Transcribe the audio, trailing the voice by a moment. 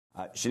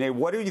Sinead,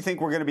 what do you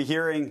think we're going to be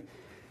hearing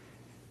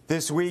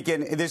this week?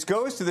 And this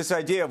goes to this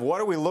idea of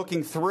what are we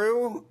looking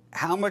through?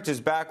 How much is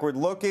backward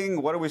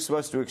looking? What are we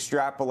supposed to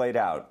extrapolate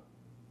out?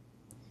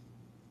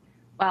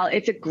 Well,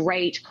 it's a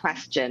great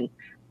question.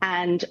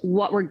 And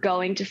what we're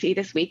going to see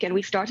this week, and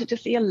we started to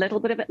see a little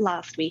bit of it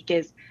last week,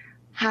 is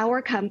how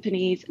are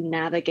companies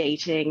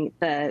navigating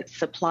the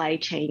supply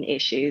chain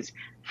issues?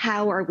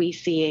 How are we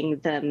seeing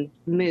them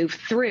move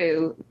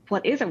through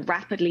what is a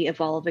rapidly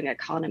evolving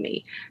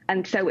economy?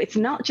 And so it's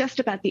not just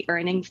about the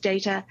earnings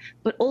data,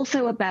 but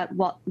also about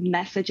what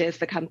messages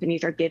the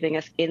companies are giving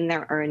us in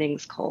their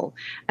earnings call.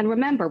 And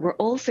remember, we're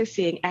also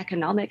seeing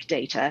economic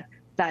data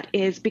that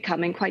is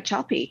becoming quite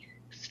choppy.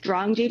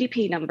 Strong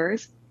GDP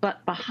numbers,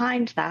 but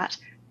behind that,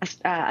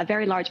 a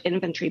very large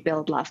inventory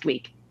build last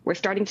week. We're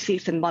starting to see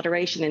some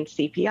moderation in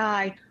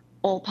CPI,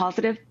 all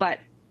positive, but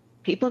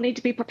people need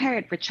to be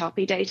prepared for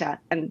choppy data.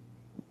 And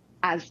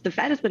as the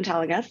Fed has been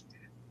telling us,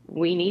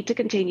 we need to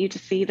continue to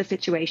see the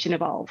situation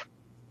evolve.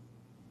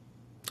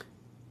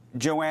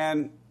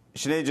 Joanne,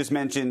 Sinead just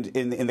mentioned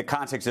in the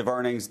context of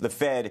earnings, the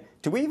Fed,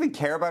 do we even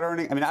care about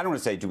earnings? I mean, I don't want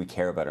to say do we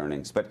care about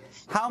earnings, but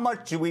how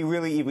much do we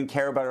really even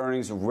care about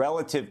earnings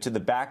relative to the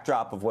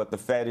backdrop of what the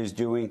Fed is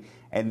doing,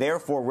 and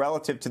therefore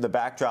relative to the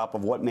backdrop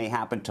of what may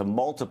happen to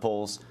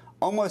multiples,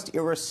 almost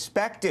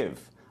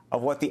irrespective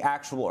of what the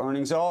actual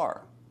earnings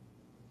are?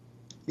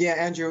 Yeah,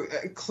 Andrew,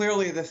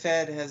 clearly the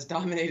Fed has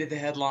dominated the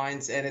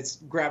headlines and it's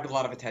grabbed a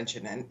lot of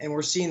attention. And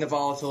we're seeing the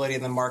volatility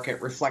in the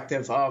market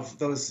reflective of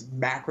those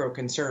macro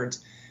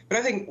concerns. But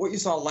I think what you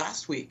saw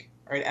last week,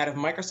 right, out of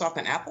Microsoft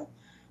and Apple,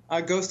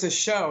 goes to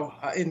show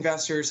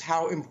investors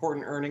how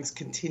important earnings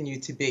continue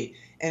to be.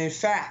 And in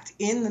fact,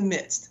 in the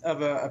midst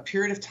of a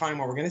period of time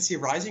where we're going to see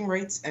rising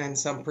rates and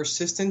some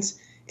persistence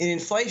in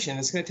inflation,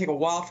 it's going to take a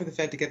while for the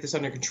Fed to get this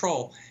under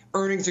control.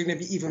 Earnings are going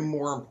to be even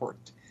more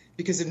important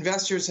because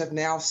investors have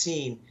now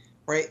seen,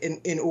 right,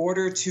 in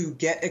order to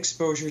get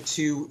exposure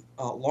to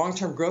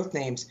long-term growth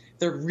names,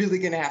 they're really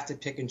going to have to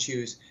pick and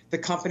choose. The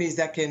companies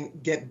that can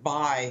get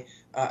by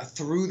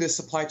through the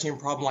supply chain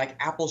problem like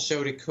Apple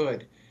showed it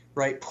could,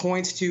 right,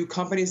 points to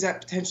companies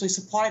that potentially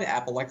supply to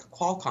Apple, like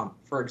Qualcomm,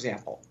 for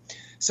example.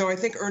 So I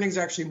think earnings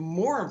are actually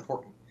more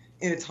important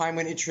in a time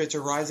when interest rates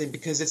are rising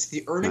because it's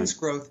the earnings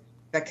growth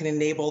that can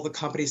enable the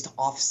companies to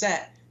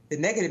offset the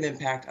negative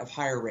impact of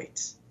higher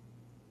rates.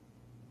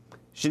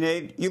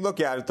 Sinead, you look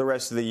at it the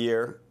rest of the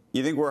year.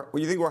 You think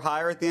we're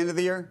higher at the end of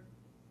the year?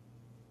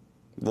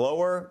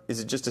 Lower? Is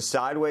it just a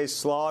sideways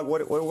slog?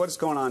 What's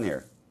going on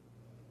here?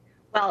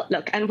 Well,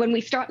 look, and when we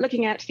start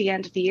looking out to the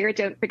end of the year,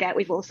 don't forget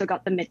we've also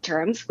got the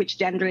midterms, which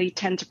generally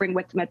tend to bring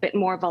with them a bit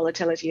more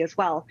volatility as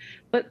well.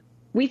 But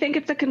we think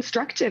it's a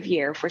constructive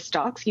year for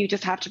stocks. You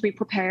just have to be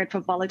prepared for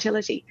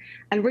volatility.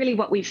 And really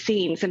what we've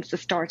seen since the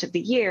start of the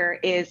year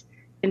is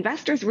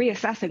investors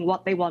reassessing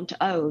what they want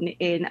to own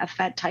in a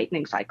Fed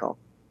tightening cycle.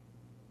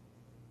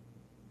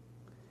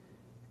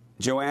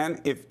 Joanne,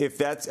 if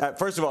that's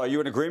first of all, are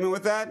you in agreement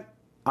with that?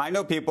 I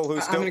know people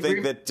who still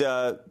think that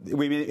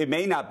it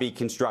may not be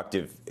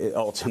constructive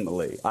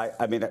ultimately.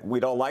 I mean, we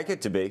don't like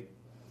it to be.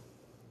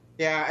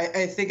 Yeah,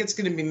 I think it's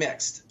going to be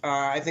mixed.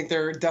 I think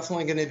there are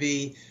definitely going to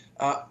be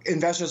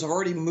investors have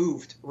already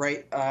moved,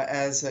 right,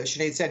 as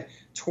Sinead said,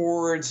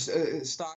 towards stock.